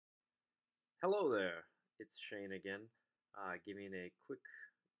Hello there, it's Shane again, giving a quick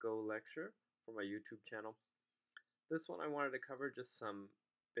Go lecture for my YouTube channel. This one I wanted to cover just some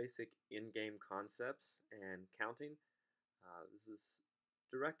basic in-game concepts and counting. This is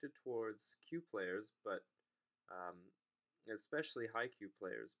directed towards Q players, but um, especially high Q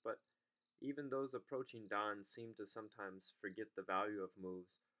players, but even those approaching Dawn seem to sometimes forget the value of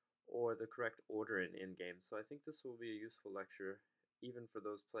moves or the correct order in in-game, so I think this will be a useful lecture even for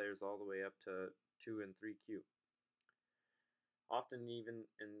those players all the way up to 2 and 3Q. Often even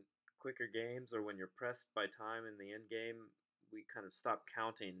in quicker games or when you're pressed by time in the end game, we kind of stop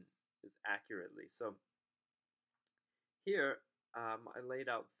counting as accurately. So here I laid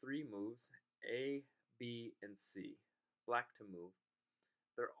out three moves, A, B, and C, black to move.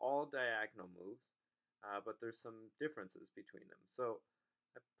 They're all diagonal moves, but there's some differences between them. So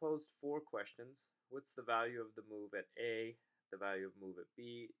I posed four questions. What's the value of the move at A, the value of move at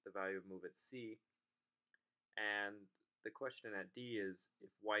B, the value of move at C, and the question at D is, if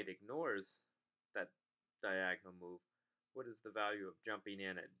white ignores that diagonal move, what is the value of jumping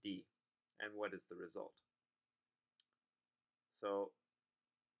in at D, and what is the result? So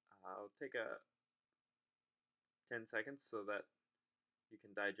I'll take a 10 seconds so that you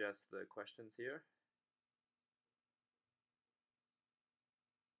can digest the questions here.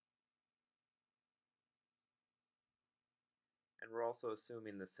 And we're also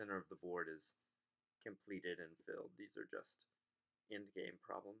assuming the center of the board is completed and filled. These are just end-game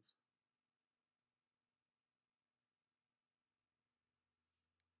problems.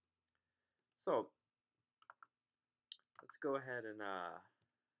 So let's go ahead and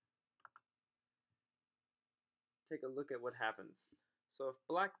take a look at what happens. So if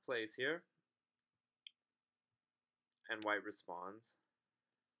black plays here and white responds,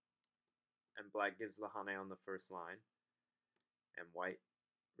 and black gives the hane on the first line, and white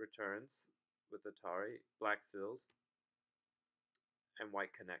returns with Atari, black fills, and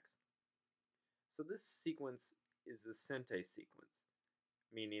white connects. So this sequence is a sente sequence,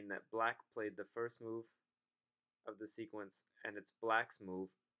 meaning that black played the first move of the sequence, and it's black's move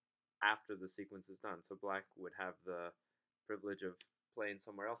after the sequence is done. So black would have the privilege of playing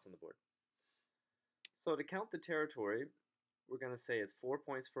somewhere else on the board. So to count the territory, we're going to say it's 4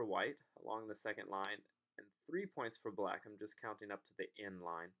 points for white along the second line and 3 points for black. I'm just counting up to the end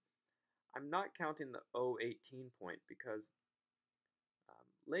line. I'm not counting the 018 point because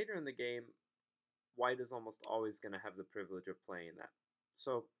later in the game, white is almost always going to have the privilege of playing that.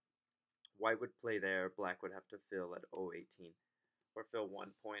 So white would play there, black would have to fill at 018 or fill 1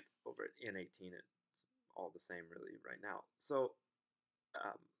 point over at N18. It's all the same really right now. So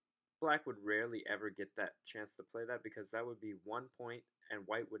black would rarely ever get that chance to play that because that would be 1 point and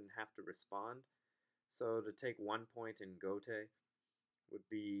white wouldn't have to respond. So to take 1 point in Gote would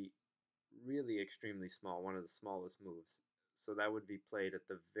be really extremely small, one of the smallest moves. So that would be played at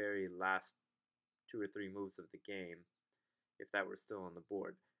the very last 2 or 3 moves of the game if that were still on the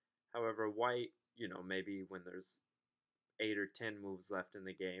board. However, white, maybe when there's 8 or 10 moves left in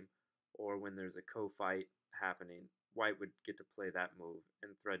the game, or when there's a co-fight happening, white would get to play that move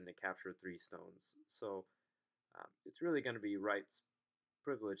and threaten to capture 3 stones. So it's really going to be white's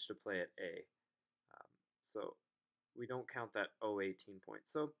privilege to play at A. So we don't count that 018 point.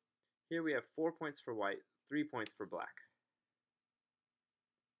 So here we have 4 points for white, 3 points for black.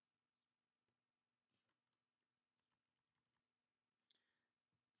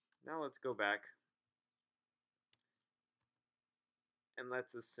 Now let's go back and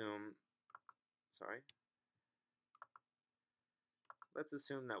let's assume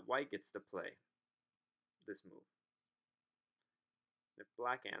that white gets to play this move. If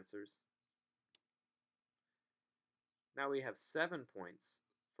black answers, now we have 7 points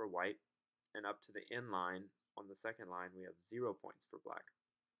for white, and up to the end line on the second line we have 0 points for black.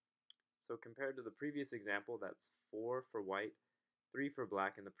 So compared to the previous example, that's 4 for white, 3 for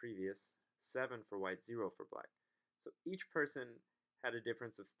black in the previous, 7 for white, 0 for black. So each person had a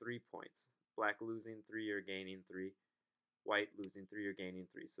difference of 3 points. Black losing 3 or gaining 3, white losing 3 or gaining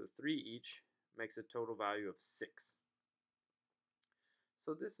 3. So 3 each makes a total value of 6.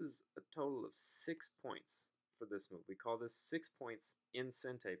 So this is a total of 6 points for this move. We call this 6 points in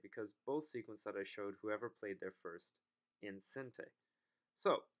sente because both sequences that I showed, whoever played there first in sente.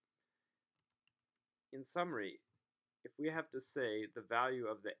 So in summary, if we have to say the value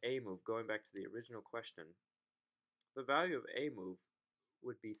of the A move, going back to the original question, the value of A move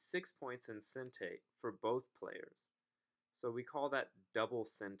would be 6 points in sente for both players. So we call that double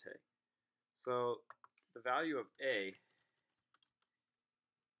sente. So the value of A is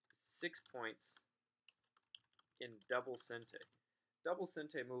 6 points in double sente. Double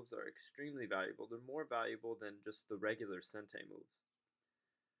sente moves are extremely valuable. They're more valuable than just the regular sente moves.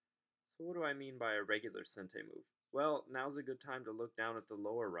 So what do I mean by a regular sente move? Well, now's a good time to look down at the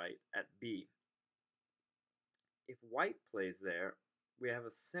lower right at B. If white plays there, we have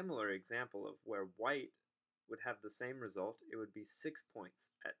a similar example of where white would have the same result. It would be 6 points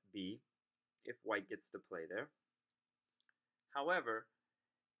at B if white gets to play there. However,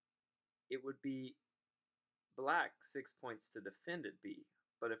 it would be black 6 points to defend at B.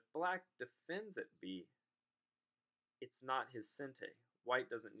 But if black defends at B, it's not his sente. White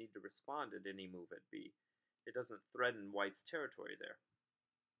doesn't need to respond at any move at B. It doesn't threaten white's territory there.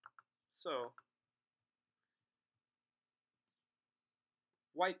 So,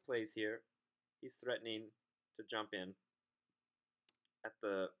 white plays here. He's threatening to jump in at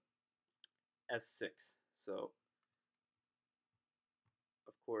the S6. So,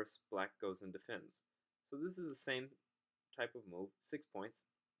 of course, black goes and defends. So this is the same type of move, 6 points.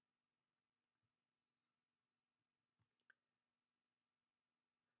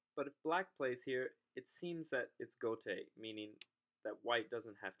 But if black plays here, it seems that it's gote, meaning that white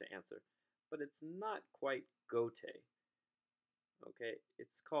doesn't have to answer. But it's not quite gote. Okay,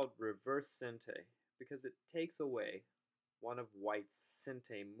 it's called reverse sente because it takes away one of white's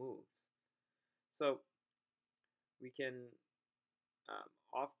sente moves. So we can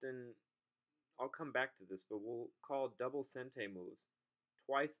often, I'll come back to this, but we'll call double sente moves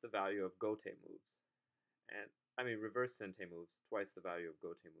twice the value of gote moves. And I mean reverse sente moves twice the value of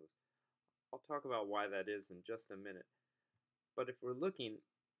gote moves. I'll talk about why that is in just a minute. But if we're looking,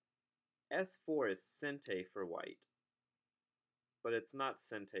 S4 is sente for white, but it's not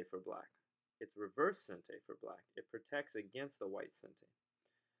sente for black. It's reverse sente for black. It protects against a white sente.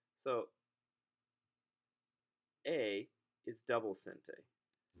 So A is double sente.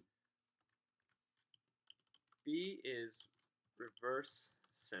 B is reverse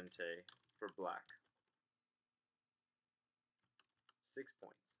sente for black. 6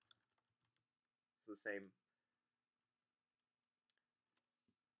 points. It's the same.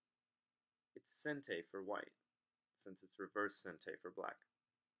 It's sente for white, since it's reverse sente for black.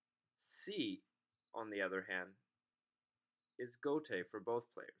 C, on the other hand, is gote for both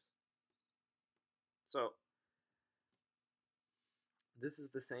players. So this is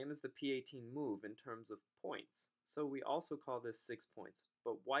the same as the P18 move in terms of points. So we also call this 6 points,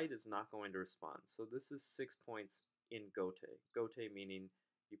 but white is not going to respond. So this is 6 points in gote. Gote meaning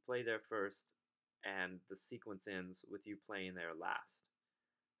you play there first and the sequence ends with you playing there last.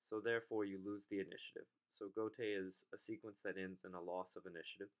 So therefore you lose the initiative. So gote is a sequence that ends in a loss of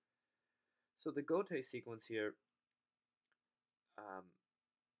initiative. So the gote sequence here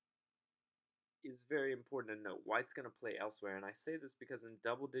is very important to note. White's going to play elsewhere, and I say this because in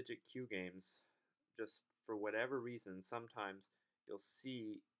double-digit Q games, just for whatever reason, sometimes you'll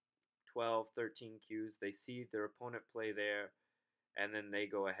see 12, 13 Qs. They see their opponent play there, and then they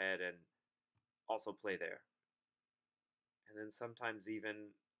go ahead and also play there. And then sometimes even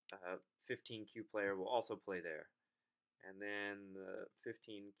a 15Q player will also play there. And then the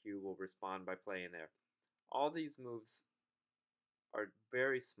 15Q will respond by playing there. All these moves are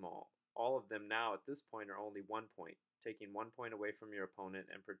very small. All of them now at this point are only 1 point, taking 1 point away from your opponent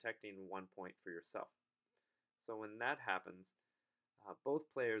and protecting 1 point for yourself. So when that happens,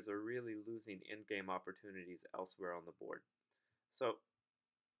 both players are really losing in-game opportunities elsewhere on the board. So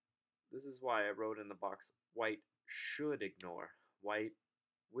this is why I wrote in the box, white should ignore. White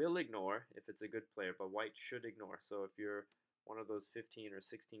will ignore if it's a good player, but white should ignore. So if you're one of those 15 or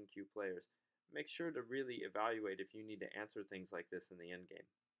 16Q players, make sure to really evaluate if you need to answer things like this in the endgame.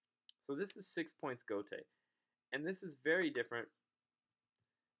 So this is 6 points gote, and this is very different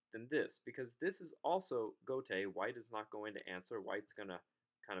than this, because this is also gote. White is not going to answer. White's going to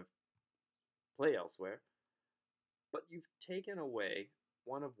kind of play elsewhere. But you've taken away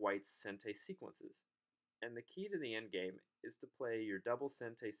one of white's sente sequences. And the key to the endgame is to play your double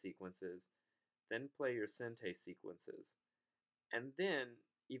sente sequences, then play your sente sequences, and then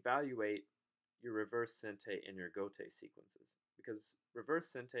evaluate your reverse sente and your gote sequences, because reverse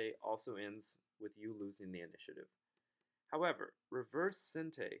sente also ends with you losing the initiative. However, reverse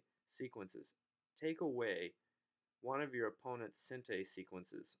sente sequences take away one of your opponent's sente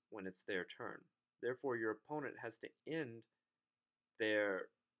sequences when it's their turn. Therefore, your opponent has to end their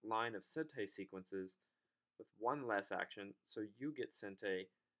line of sente sequences with one less action, so you get sente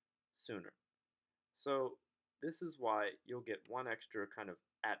sooner. So this is why you'll get one extra kind of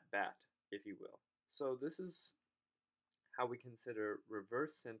at-bat, if you will. So this is how we consider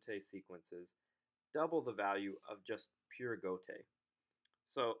reverse sente sequences double the value of just pure gote.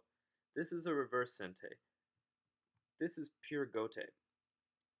 So this is a reverse sente. this is pure gote.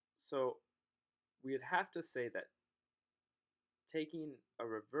 So we'd have to say that taking a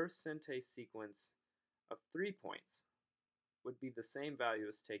reverse sente sequence of 3 points would be the same value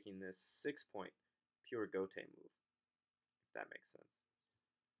as taking this 6-point pure gote move, if that makes sense.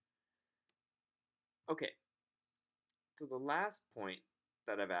 Okay, so the last point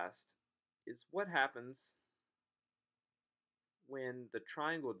that I've asked is what happens when the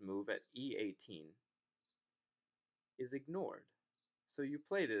triangled move at E18 is ignored. So you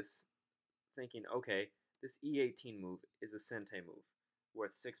play this thinking, okay, this E18 move is a sente move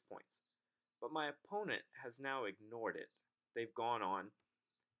worth 6 points. But my opponent has now ignored it. They've gone on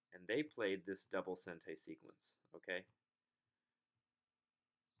and they played this double sente sequence, okay?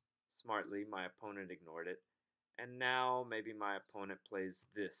 Smartly, my opponent ignored it. And now maybe my opponent plays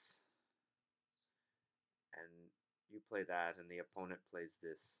this. And you play that and the opponent plays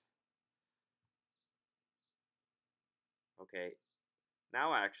this. Okay,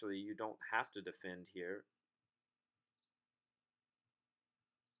 now actually you don't have to defend here.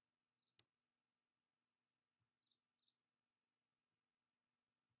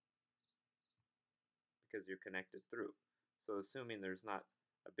 Because you're connected through. So assuming there's not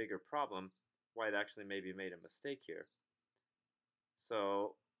a bigger problem, White actually maybe made a mistake here.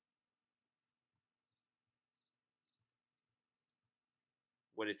 So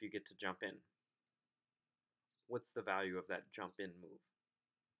what if you get to jump in? What's the value of that jump in move?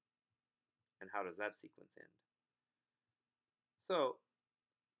 And how does that sequence end? So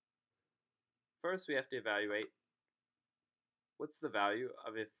first we have to evaluate what's the value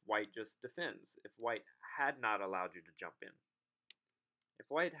of if White just defends, if White had not allowed you to jump in. If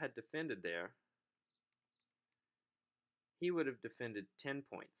White had defended there, he would have defended 10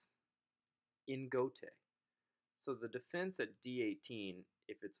 points in gote. So the defense at D18,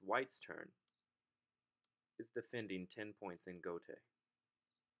 if it's White's turn, is defending 10 points in gote.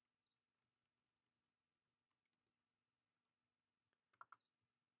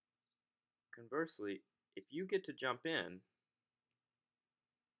 Conversely, if you get to jump in,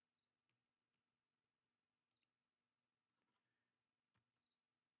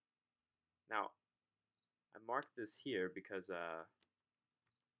 now I marked this here because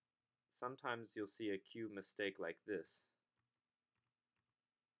sometimes you'll see a cue mistake like this,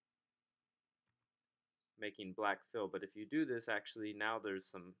 making black fill, but if you do this, actually now there's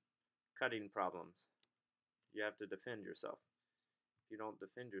some cutting problems. You have to defend yourself. If you don't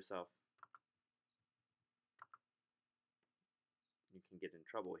defend yourself, you can get in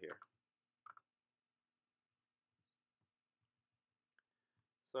trouble here.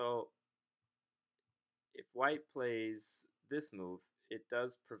 So if White plays this move, it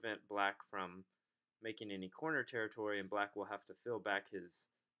does prevent Black from making any corner territory, and Black will have to fill back his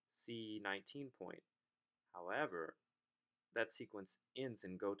C19 point. However, that sequence ends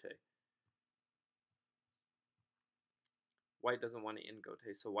in gote. White doesn't want to end gote,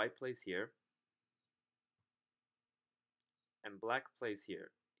 so White plays here, and Black plays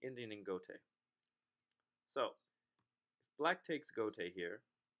here, ending in gote. So, if Black takes gote here,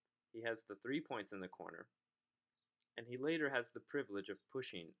 he has the 3 points in the corner, and he later has the privilege of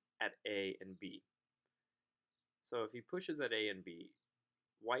pushing at A and B. So if he pushes at A and B,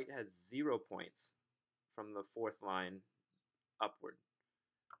 White has 0 points from the 4th line upward.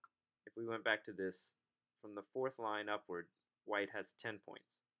 If we went back to this, from the 4th line upward, White has 10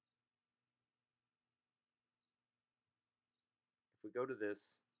 points. If we go to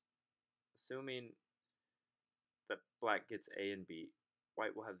this, assuming that Black gets A and B,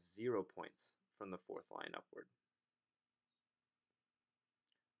 White will have 0 points from the 4th line upward.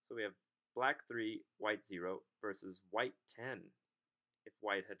 So we have Black 3, White 0 versus White 10 if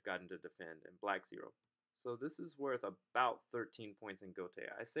White had gotten to defend, and Black 0. So this is worth about 13 points in gote.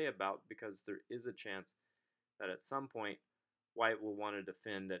 I say about because there is a chance that at some point White will want to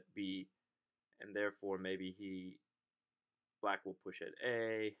defend at B, and therefore maybe Black will push at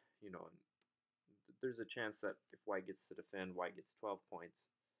A, and there's a chance that if White gets to defend, White gets 12 points.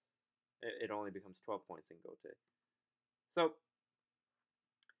 It only becomes 12 points in gote. So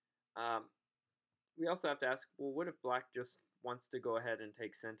we also have to ask, well, what if Black just wants to go ahead and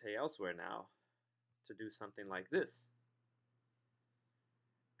take sente elsewhere now to do something like this?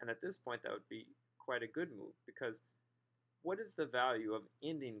 And at this point, that would be quite a good move, because what is the value of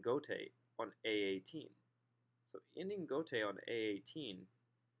ending gote on A18? So ending gote on A18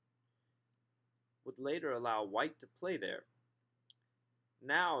 would later allow White to play there.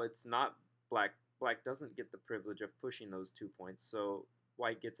 Now it's not Black. Black doesn't get the privilege of pushing those 2 points, so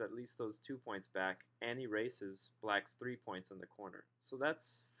White gets at least those 2 points back and erases Black's 3 points in the corner. So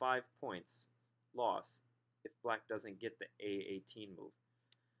that's 5 points lost if black doesn't get the A18 move.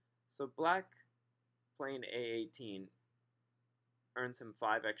 So black playing A18 earns him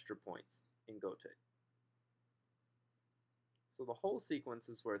 5 extra points in Gote. So the whole sequence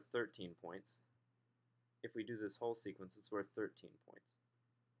is worth 13 points. If we do this whole sequence, it's worth 13 points.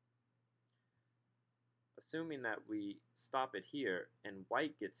 Assuming that we stop it here and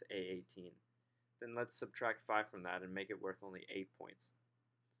white gets A18, then let's subtract 5 from that and make it worth only 8 points.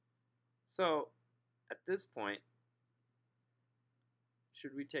 So at this point,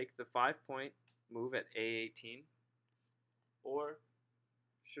 should we take the 5-point move at A18, or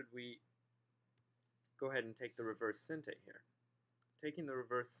should we go ahead and take the reverse sente here? Taking the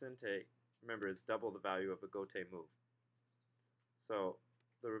reverse sente, remember, is double the value of a Gote move. So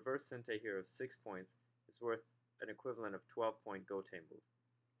the reverse sente here of 6 points is worth an equivalent of 12-point Gote move.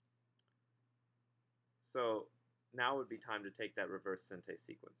 So now would be time to take that reverse sente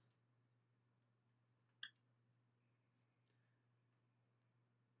sequence.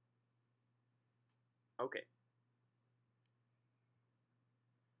 Okay.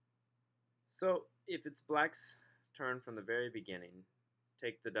 So if it's black's turn from the very beginning,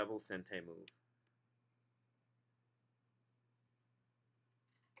 take the double sente move.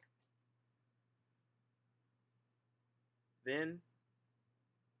 Then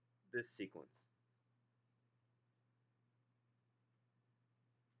this sequence.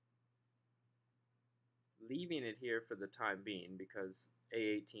 Leaving it here for the time being because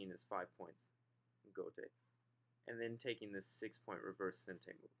A18 is 5 points in Gote. And then taking this 6-point reverse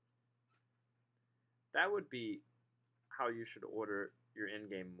sente move. That would be how you should order your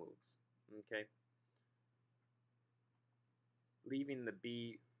endgame moves. Okay? Leaving the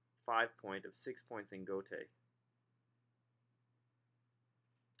B 5-point of 6 points in Gote.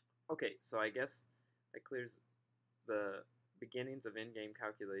 Okay, so I guess that clears the beginnings of endgame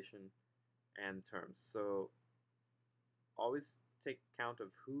calculation and terms. So always take count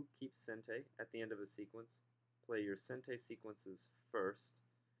of who keeps sente at the end of a sequence. Play your sente sequences first.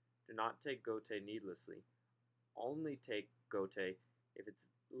 Do not take Gote needlessly. Only take Gote if it's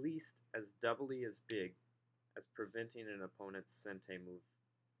at least as doubly as big as preventing an opponent's sente move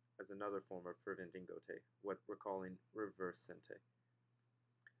as another form of preventing Gote, what we're calling reverse sente.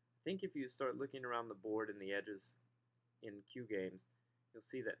 I think if you start looking around the board and the edges in Q games, you'll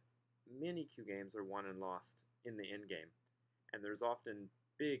see that many Q games are won and lost in the end game, and there's often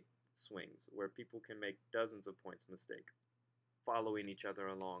big swings where people can make dozens of points mistake following each other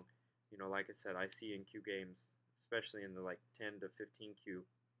along. You know, like I said, I see in Q games, especially in the like 10 to 15 Q,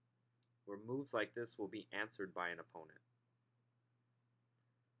 where moves like this will be answered by an opponent,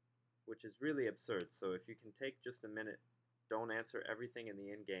 which is really absurd. So if you can take just a minute, don't answer everything in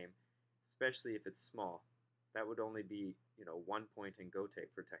the end game, especially if it's small. That would only be, 1 point in Gote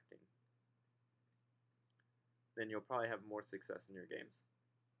protecting. Then you'll probably have more success in your games.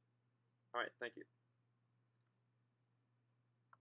 Alright, thank you.